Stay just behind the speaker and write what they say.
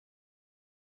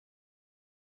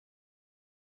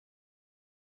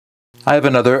I have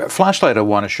another flashlight I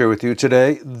want to share with you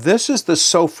today. This is the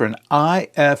Sofirn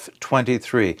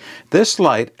IF23. This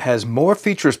light has more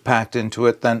features packed into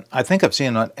it than I think I've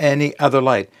seen on any other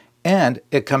light, and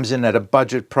it comes in at a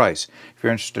budget price. If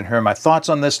you're interested in hearing my thoughts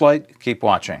on this light, keep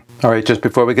watching. All right, just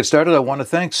before we get started, I want to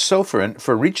thank Sofirn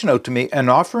for reaching out to me and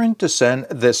offering to send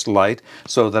this light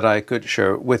so that I could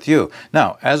share it with you.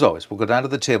 Now, as always, we'll go down to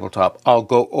the tabletop. I'll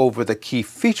go over the key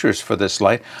features for this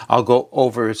light. I'll go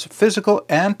over its physical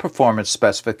and performance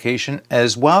specification,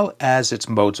 as well as its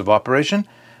modes of operation.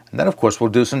 And then, of course, we'll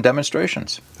do some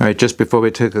demonstrations. All right, just before we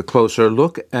take a closer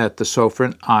look at the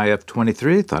Sofirn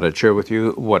IF23, thought I'd share with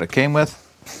you what it came with.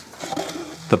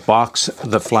 The box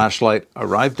the flashlight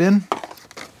arrived in.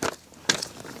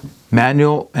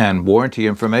 Manual and warranty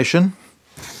information.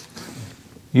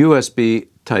 USB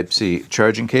Type-C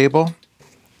charging cable.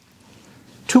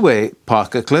 Two-way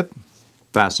pocket clip.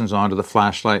 Fastens onto the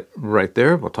flashlight right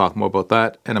there. We'll talk more about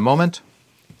that in a moment.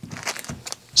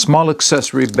 Small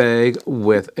accessory bag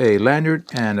with a lanyard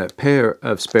and a pair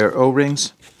of spare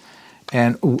O-rings.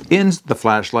 And in the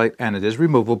flashlight, and it is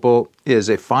removable, is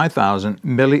a 5,000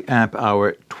 milliamp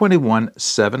hour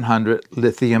 21700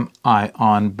 lithium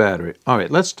ion battery. All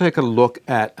right, let's take a look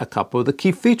at a couple of the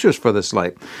key features for this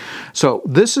light. So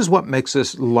this is what makes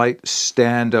this light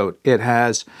stand out. It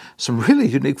has some really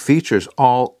unique features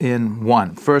all in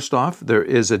one. First off, there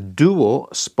is a dual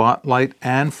spotlight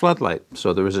and floodlight.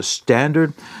 So there is a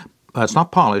standard, it's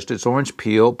not polished, it's orange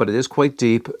peel, but it is quite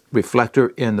deep,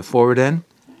 reflector in the forward end,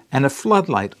 and a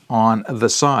floodlight on the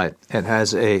side. It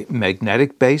has a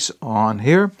magnetic base on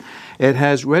here. It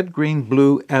has red, green,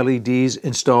 blue LEDs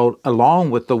installed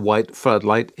along with the white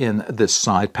floodlight in this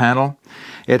side panel.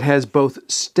 It has both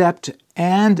stepped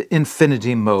and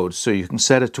infinity modes, so you can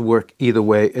set it to work either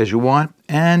way as you want,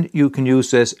 and you can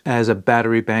use this as a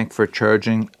battery bank for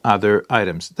charging other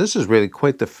items. This is really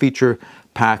quite the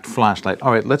feature-packed flashlight.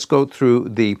 All right, let's go through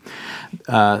the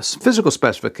physical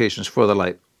specifications for the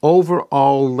light.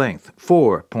 Overall length,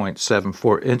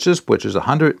 4.74 inches, which is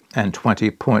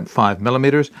 120.5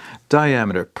 millimeters.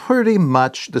 Diameter, pretty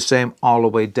much the same all the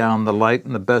way down the light,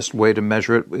 and the best way to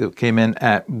measure it, it came in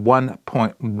at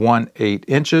 1.18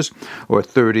 inches, or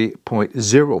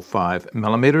 30.05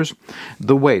 millimeters.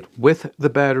 The weight, with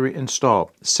the battery installed,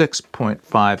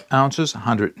 6.5 ounces,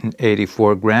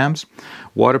 184 grams.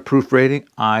 Waterproof rating,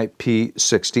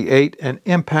 IP68, and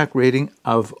impact rating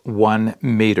of 1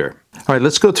 meter. All right,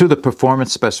 let's go through the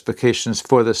performance specifications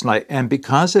for this light. And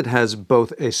because it has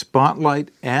both a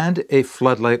spotlight and a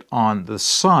floodlight on the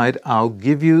side, I'll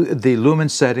give you the lumen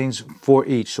settings for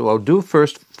each. So I'll do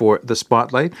first for the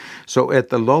spotlight. So at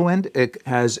the low end, it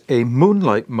has a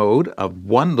Moonlight mode of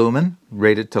 1 lumen,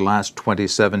 rated to last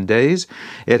 27 days.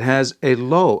 It has a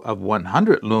low of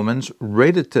 100 lumens,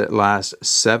 rated to last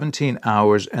 17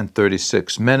 hours and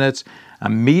 36 minutes. A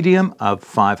medium of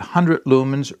 500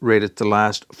 lumens, rated to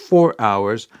last 4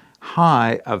 hours.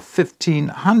 High of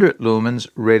 1500 lumens,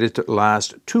 rated to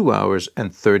last 2 hours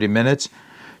and 30 minutes.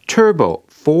 Turbo,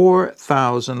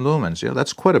 4,000 lumens. Yeah,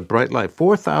 that's quite a bright light.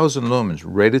 4,000 lumens,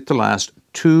 rated to last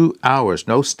 2 hours.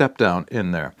 No step down in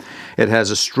there. It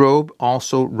has a strobe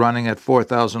also running at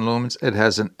 4,000 lumens. It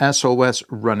has an SOS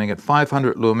running at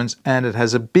 500 lumens, and it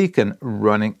has a beacon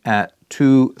running at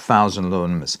 2,000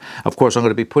 lumens. Of course, I'm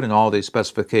going to be putting all these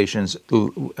specifications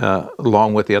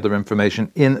along with the other information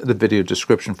in the video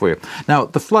description for you. Now,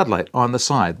 the floodlight on the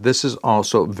side, this is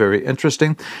also very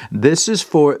interesting. This is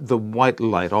for the white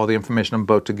light, all the information I'm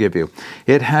about to give you.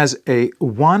 It has a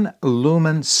 1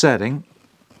 lumen setting,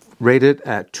 rated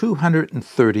at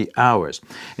 230 hours.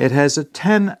 It has a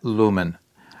 10 lumen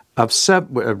of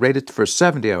rated for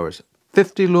 70 hours,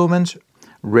 50 lumens,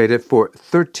 rated for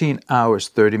 13 hours,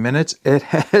 30 minutes. It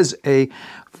has a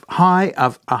high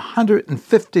of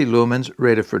 150 lumens,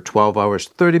 rated for 12 hours,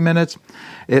 30 minutes.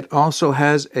 It also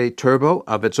has a turbo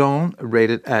of its own,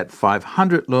 rated at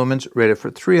 500 lumens, rated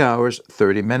for 3 hours,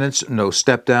 30 minutes, no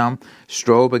step down.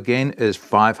 Strobe, again, is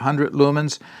 500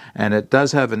 lumens, and it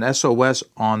does have an SOS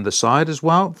on the side as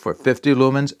well for 50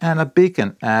 lumens, and a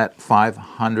beacon at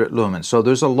 500 lumens. So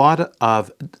there's a lot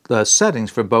of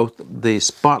settings for both the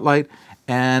spotlight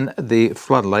and the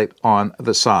floodlight on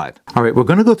the side. All right, we're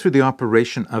going to go through the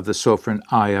operation of the Sofirn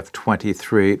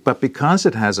IF23, but because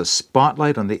it has a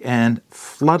spotlight on the end,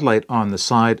 floodlight on the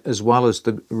side, as well as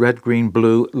the red, green,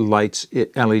 blue lights,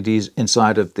 LEDs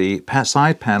inside of the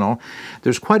side panel,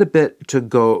 there's quite a bit to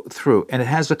go through, and it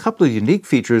has a couple of unique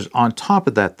features on top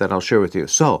of that that I'll share with you.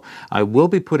 So I will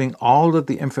be putting all of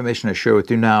the information I share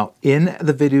with you now in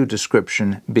the video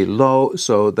description below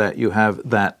so that you have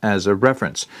that as a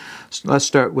reference. So let's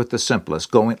start with the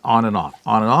simplest, going on and off.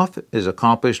 On and off, is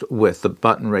accomplished with the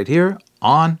button right here,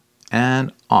 on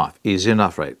and off. Easy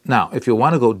enough, right? Now, if you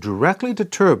want to go directly to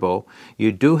turbo,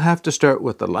 you do have to start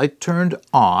with the light turned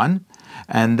on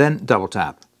and then double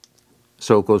tap.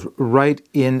 So it goes right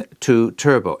into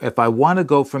turbo. If I want to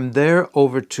go from there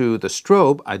over to the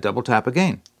strobe, I double tap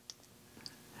again.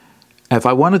 If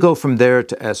I want to go from there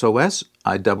to SOS,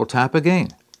 I double tap again.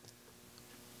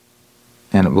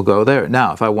 And it will go there.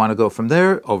 Now, if I want to go from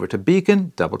there over to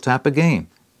beacon, double tap again.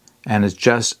 And it's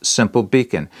just simple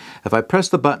beacon. If I press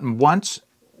the button once,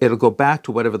 it'll go back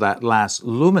to whatever that last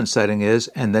lumen setting is,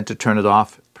 and then to turn it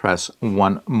off, press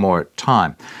one more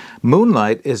time.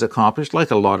 Moonlight is accomplished,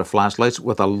 like a lot of flashlights,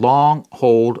 with a long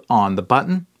hold on the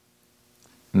button.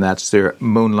 And that's their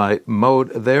Moonlight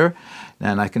mode there.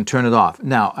 And I can turn it off.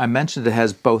 Now, I mentioned it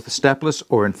has both stepless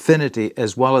or infinity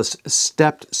as well as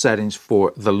stepped settings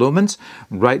for the lumens.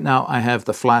 Right now, I have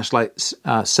the flashlight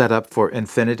set up for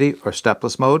infinity or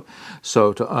stepless mode.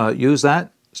 So to use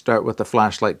that, start with the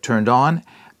flashlight turned on,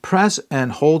 press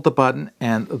and hold the button,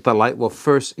 and the light will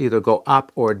first either go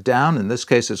up or down. In this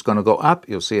case, it's going to go up.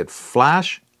 You'll see it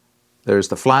flash. There's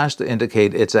the flash to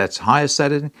indicate it's at its highest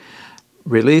setting.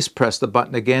 Release, press the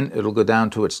button again, it'll go down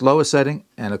to its lowest setting,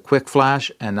 and a quick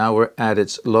flash, and now we're at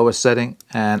its lowest setting,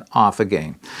 and off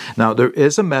again. Now, there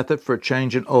is a method for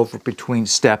changing over between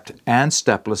stepped and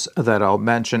stepless that I'll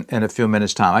mention in a few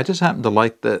minutes' time. I just happen to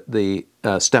like the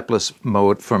stepless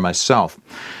mode for myself.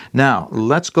 Now,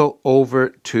 let's go over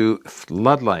to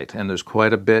floodlight, and there's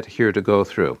quite a bit here to go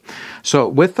through. So,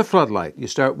 with the floodlight, you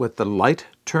start with the light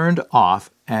turned off,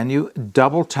 and you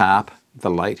double tap the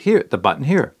light here, the button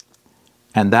here.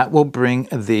 And that will bring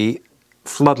the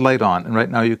floodlight on. And right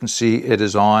now you can see it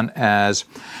is on as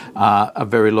a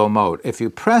very low mode. If you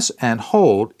press and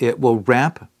hold, it will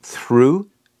ramp through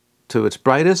to its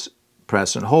brightest.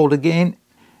 Press and hold again.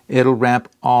 It'll ramp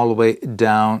all the way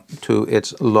down to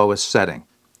its lowest setting.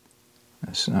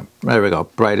 There we go.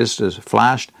 Brightest is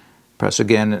flashed. Press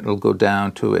again, it'll go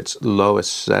down to its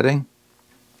lowest setting.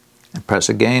 And press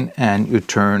again, and you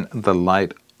turn the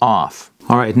light off.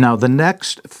 All right, now the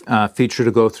next feature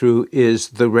to go through is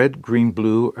the red, green,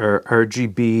 blue, or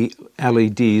RGB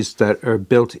LEDs that are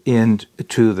built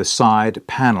into the side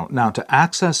panel. Now, to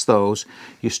access those,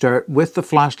 you start with the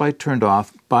flashlight turned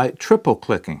off by triple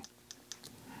clicking.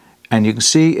 And you can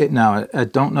see it now. I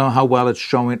don't know how well it's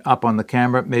showing up on the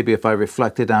camera. Maybe if I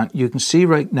reflect it down, you can see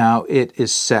right now it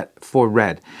is set for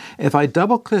red. If I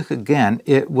double click again,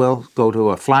 it will go to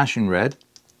a flashing red.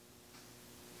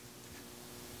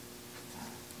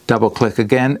 Double click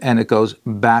again, and it goes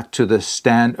back to the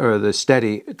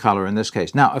steady color in this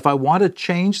case. Now, if I want to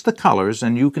change the colors,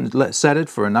 and you can set it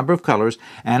for a number of colors,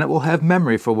 and it will have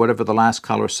memory for whatever the last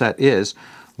color set is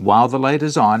while the light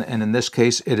is on, and in this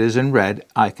case it is in red,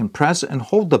 I can press and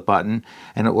hold the button,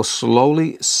 and it will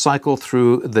slowly cycle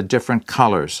through the different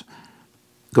colors.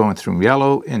 Going from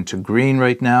yellow into green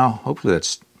right now. Hopefully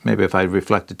that's, maybe if I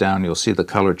reflect it down, you'll see the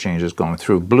color changes going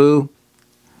through blue,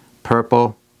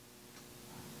 purple,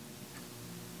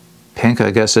 pink,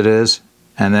 I guess it is,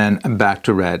 and then back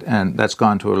to red, and that's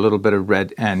gone to a little bit of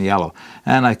red and yellow.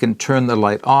 And I can turn the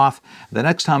light off. The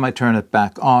next time I turn it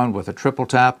back on with a triple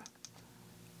tap,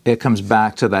 it comes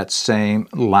back to that same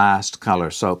last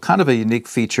color. So kind of a unique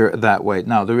feature that way.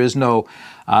 Now, there is no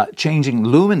changing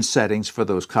lumen settings for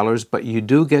those colors, but you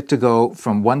do get to go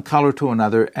from one color to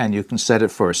another, and you can set it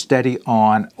for a steady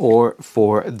on or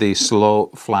for the slow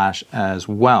flash as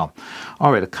well.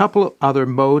 All right, a couple of other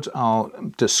modes I'll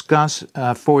discuss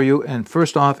for you, and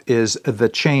first off is the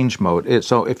change mode.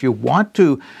 So if you want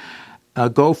to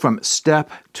go from step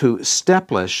to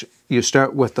stepless, you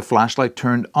start with the flashlight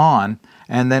turned on,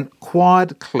 and then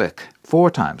quad click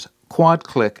 4 times. Quad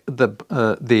click the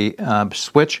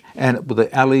switch, and the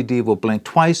LED will blink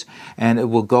twice, and it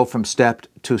will go from stepped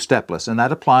to stepless. And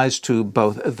that applies to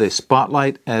both the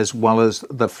spotlight as well as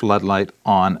the floodlight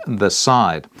on the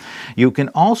side. You can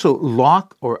also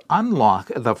lock or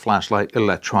unlock the flashlight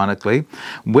electronically.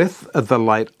 With the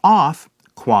light off,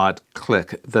 quad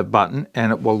click the button,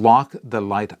 and it will lock the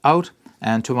light out.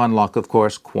 And to unlock, of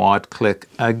course, quad click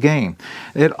again.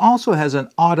 It also has an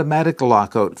automatic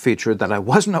lockout feature that I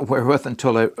wasn't aware of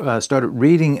until I started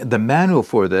reading the manual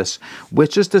for this,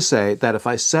 which is to say that if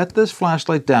I set this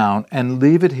flashlight down and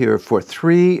leave it here for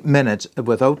 3 minutes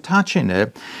without touching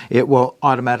it, it will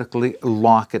automatically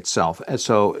lock itself.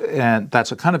 And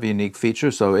that's a kind of unique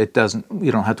feature, so you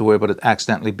don't have to worry about it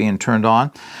accidentally being turned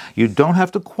on. You don't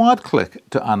have to quad click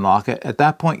to unlock it. At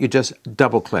that point, you just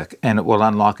double click and it will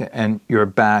unlock it, and you're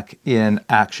back in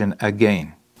action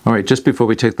again. All right, just before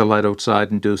we take the light outside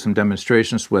and do some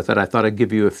demonstrations with it, I thought I'd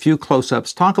give you a few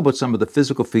close-ups, talk about some of the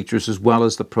physical features as well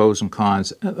as the pros and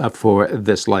cons for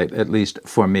this light, at least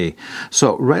for me.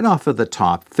 So right off of the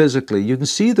top, physically, you can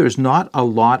see there's not a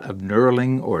lot of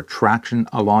knurling or traction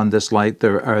along this light.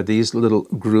 There are these little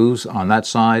grooves on that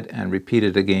side and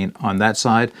repeated again on that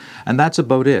side, and that's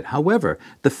about it. However,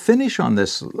 the finish on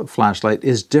this flashlight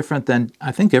is different than,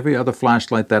 I think, every other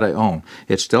flashlight that I own.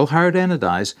 It's still hard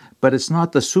anodized, but it's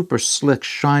not the super slick,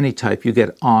 shiny type you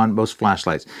get on most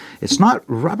flashlights. It's not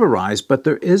rubberized, but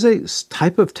there is a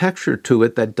type of texture to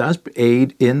it that does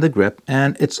aid in the grip,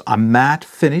 and it's a matte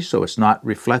finish, so it's not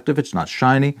reflective, it's not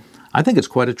shiny. I think it's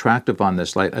quite attractive on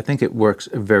this light. I think it works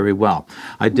very well.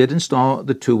 I did install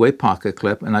the two-way pocket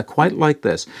clip, and I quite like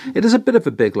this. It is a bit of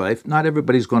a big light. Not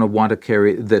everybody's going to want to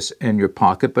carry this in your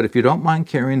pocket, but if you don't mind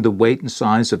carrying the weight and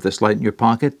size of this light in your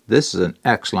pocket, this is an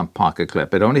excellent pocket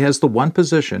clip. It only has the one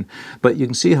position, but you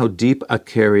can see how deep a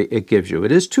carry it gives you.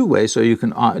 It is two-way, so you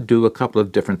can do a couple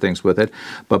of different things with it,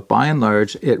 but by and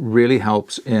large, it really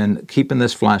helps in keeping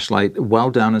this flashlight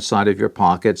well down inside of your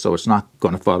pocket, so it's not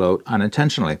going to fall out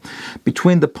unintentionally.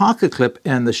 Between the pocket clip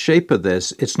and the shape of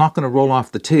this, it's not going to roll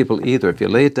off the table either. If you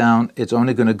lay it down, it's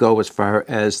only going to go as far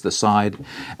as the side,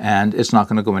 and it's not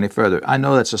going to go any further. I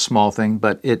know that's a small thing,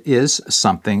 but it is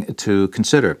something to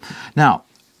consider. Now,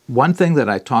 one thing that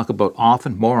I talk about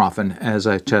more often as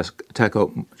I check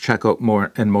out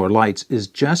more and more lights is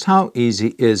just how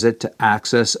easy is it to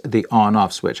access the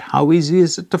on-off switch. How easy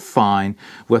is it to find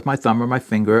with my thumb or my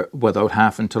finger without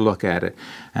having to look at it?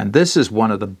 And this is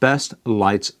one of the best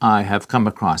lights I have come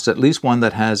across, at least one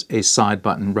that has a side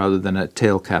button rather than a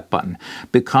tail cap button.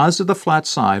 Because of the flat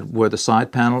side where the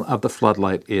side panel of the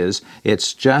floodlight is,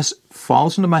 it's just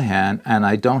falls into my hand, and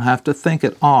I don't have to think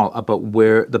at all about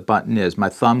where the button is. My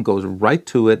thumb goes right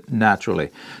to it naturally.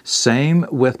 Same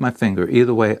with my finger.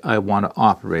 Either way I want to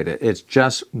operate it. It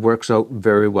just works out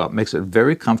very well. It makes it a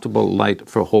very comfortable light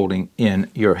for holding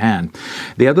in your hand.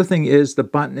 The other thing is the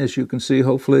button, as you can see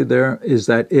hopefully there, is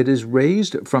that it is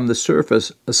raised from the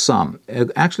surface some.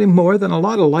 Actually more than a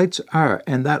lot of lights are,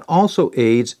 and that also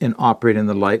aids in operating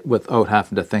the light without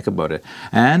having to think about it.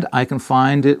 And I can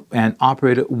find it and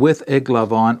operate it with a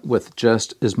glove on with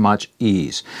just as much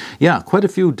ease. Yeah, quite a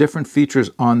few different features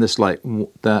on this light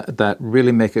that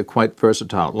really make it quite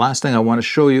versatile. Last thing I want to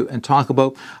show you and talk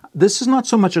about, this is not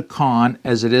so much a con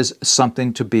as it is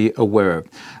something to be aware of.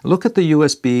 Look at the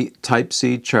USB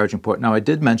Type-C charging port. Now I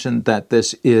did mention that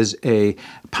this is a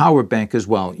power bank as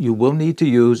well. You will need to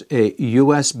use a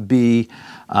USB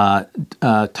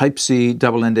Type-C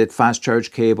double-ended fast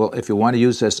charge cable if you want to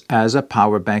use this as a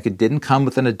power bank. It didn't come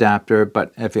with an adapter,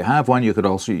 but if you have one, you could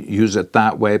also use it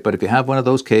that way. But if you have one of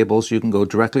those cables, you can go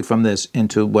directly from this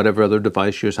into whatever other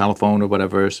device, your telephone or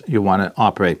whatever you want to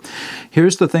operate.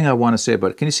 Here's the thing I want to say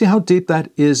about it. Can you see how deep that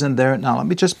is in there? Now let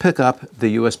me just pick up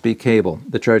the USB cable,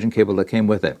 the charging cable that came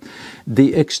with it.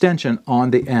 The extension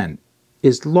on the end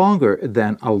is longer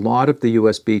than a lot of the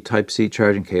USB Type-C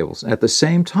charging cables. At the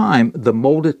same time, the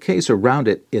molded case around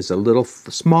it is a little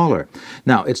smaller.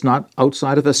 Now, it's not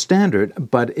outside of a standard,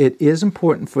 but it is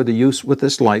important for the use with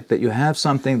this light that you have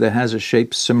something that has a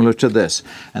shape similar to this.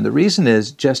 And the reason is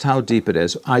just how deep it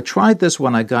is. I tried this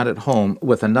when I got it home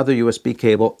with another USB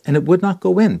cable, and it would not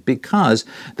go in because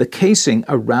the casing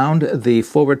around the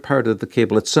forward part of the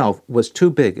cable itself was too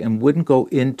big and wouldn't go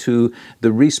into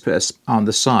the recess on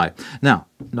the side. Now,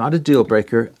 not a deal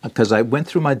breaker, because I went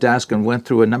through my desk and went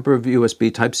through a number of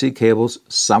USB Type-C cables.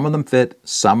 Some of them fit,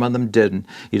 some of them didn't.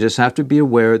 You just have to be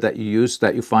aware that you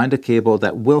find a cable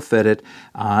that will fit it.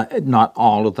 Not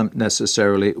all of them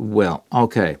necessarily will.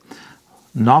 Okay.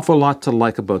 An awful lot to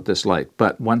like about this light,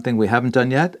 but one thing we haven't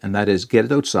done yet, and that is get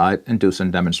it outside and do some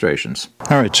demonstrations.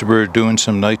 All right, so we're doing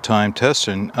some nighttime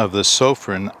testing of the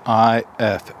Sofirn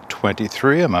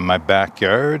IF23. I'm in my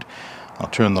backyard. I'll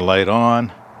turn the light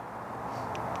on.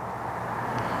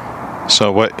 So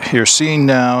what you're seeing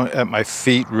now at my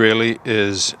feet really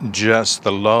is just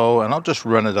the low, and I'll just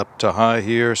run it up to high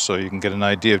here so you can get an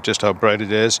idea of just how bright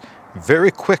it is.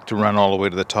 Very quick to run all the way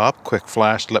to the top. Quick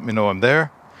flash to let me know I'm there.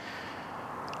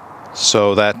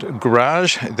 So that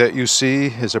garage that you see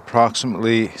is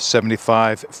approximately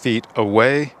 75 feet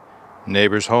away.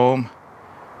 Neighbor's home,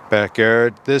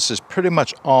 backyard. This is pretty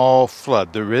much all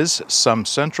flood. There is some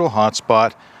central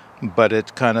hotspot, but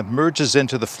it kind of merges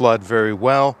into the flood very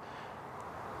well.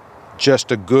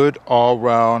 Just a good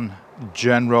all-round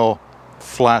general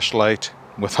flashlight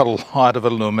with a lot of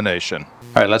illumination.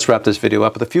 All right, let's wrap this video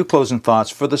up with a few closing thoughts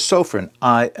for the Sofirn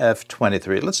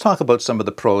IF23. Let's talk about some of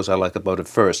the pros I like about it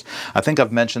first. I think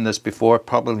I've mentioned this before,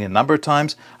 probably a number of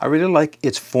times. I really like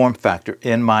its form factor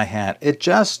in my hand. It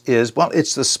just is, well,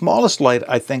 it's the smallest light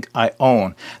I think I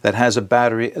own that has a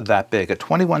battery that big. A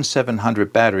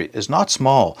 21700 battery is not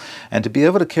small, and to be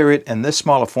able to carry it in this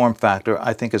smaller form factor,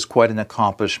 I think is quite an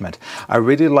accomplishment. I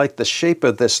really like the shape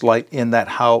of this light in that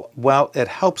how, well, it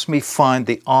helps me find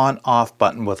the on-off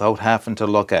button without having to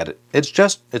look at it.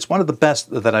 It's one of the best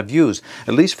that I've used,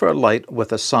 at least for a light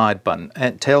with a side button.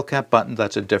 And tail cap button,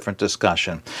 that's a different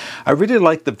discussion. I really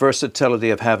like the versatility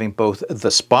of having both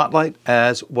the spotlight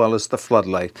as well as the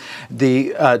floodlight.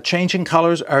 The changing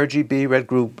colors, RGB,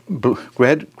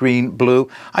 red, green, blue,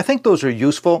 I think those are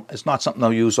useful. It's not something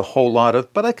I'll use a whole lot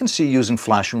of, but I can see using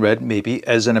flashing red maybe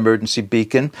as an emergency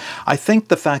beacon. I think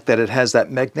the fact that it has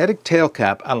that magnetic tail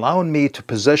cap allowing me to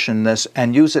position this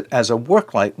and use it as a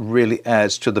work light really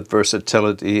adds to the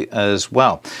versatility as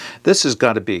well. This has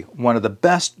got to be one of the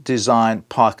best designed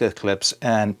pocket clips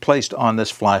and placed on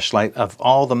this flashlight of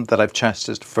all of them that I've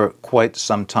tested for quite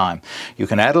some time. You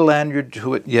can add a lanyard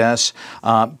to it, yes,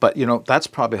 but you know, that's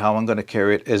probably how I'm going to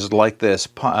carry it, is like this,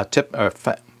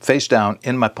 face down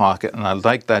in my pocket, and I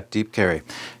like that deep carry.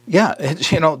 Yeah,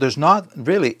 you know, there's not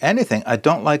really anything I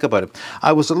don't like about it.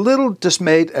 I was a little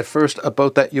dismayed at first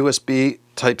about that USB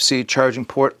Type-C charging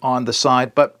port on the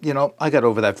side, but, you know, I got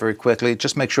over that very quickly.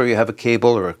 Just make sure you have a cable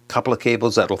or a couple of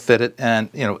cables that'll fit it, and,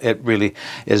 you know, it really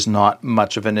is not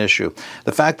much of an issue.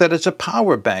 The fact that it's a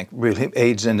power bank really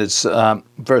aids in its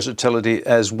versatility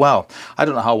as well. I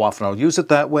don't know how often I'll use it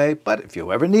that way, but if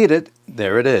you ever need it,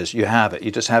 there it is. You have it.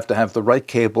 You just have to have the right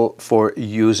cable for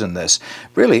using this.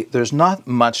 Really, there's not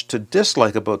much to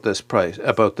dislike about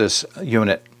this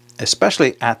unit,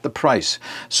 especially at the price.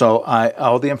 So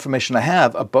all the information I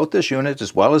have about this unit,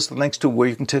 as well as the links to where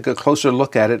you can take a closer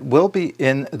look at it, will be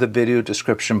in the video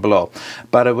description below.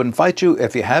 But I would invite you,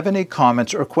 if you have any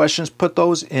comments or questions, put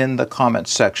those in the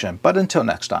comments section. But until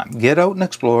next time, get out and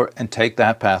explore and take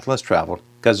that path less traveled,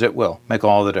 because it will make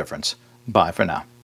all the difference. Bye for now.